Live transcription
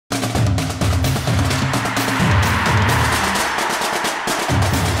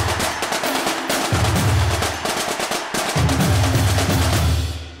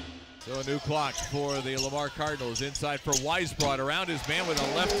block for the Lamar Cardinals. Inside for Weisbrod, around his man with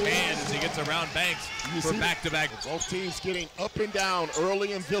a left hand as he gets around Banks for back-to-back. Both teams getting up and down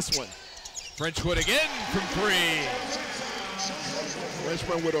early in this one. Frenchwood again from three.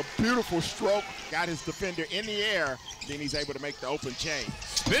 Frenchman with a beautiful stroke, got his defender in the air, then he's able to make the open chain.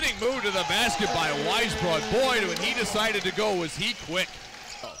 Spinning move to the basket by Weisbrod. Boy, when he decided to go, was he quick.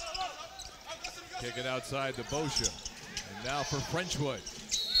 Kick it outside to Boscia. And now for Frenchwood.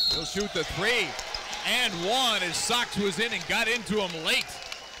 He'll shoot the three and one as Sox was in and got into him late.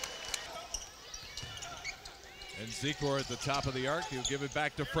 And Zikor at the top of the arc. He'll give it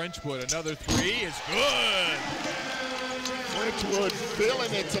back to Frenchwood. Another three is good. Frenchwood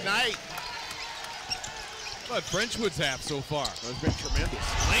feeling it tonight. But Frenchwood's half so far. It's been tremendous.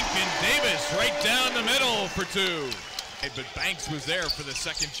 Lincoln Davis right down the middle for two. But Banks was there for the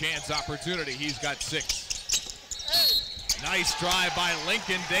second chance opportunity. He's got 6. Nice drive by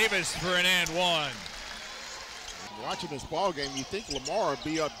Lincoln Davis for an and one. Watching this ball game, you think Lamar would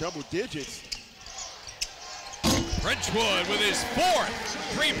be up double digits. Frenchwood with his 4th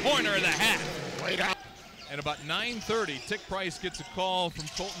three-pointer of the half. Right out. At about 9:30, Tick Price gets a call from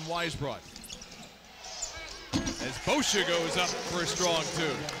Colton Weisbrod. As Boscia goes up for a strong 2.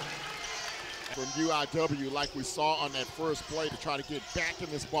 From UIW, like we saw on that first play, to try to get back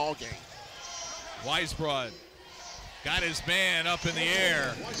in this ball game. Weisbrod got his man up in the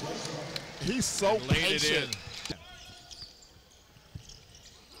air. He's so patient.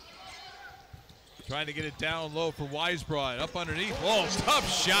 Trying to get it down low for Weisbrod. Up underneath. Whoa, tough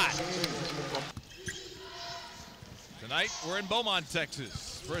shot. Tonight, we're in Beaumont,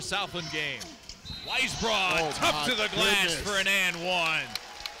 Texas for a Southland game. Weisbrod, tough to the glass for an and one.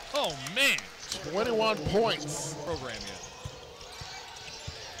 Oh, man. 21 points. Program yet.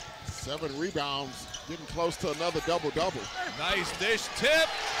 7 rebounds, getting close to another double-double. Nice dish tip.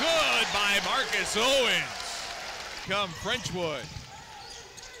 Good by Marcus Owens. Come Frenchwood.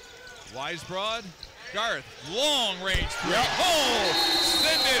 Weisbrod. Garth, long range three. Yep. Hole!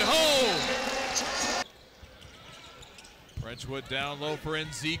 Send it home! Frenchwood down low for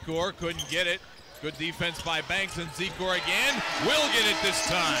Zikor. Couldn't get it. Good defense by Banks, and Zikor again. Will get it this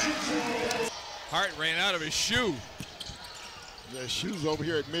time. Hart ran out of his shoe. The shoe's over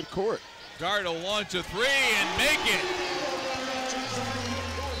here at midcourt. Guard will launch a three and make it.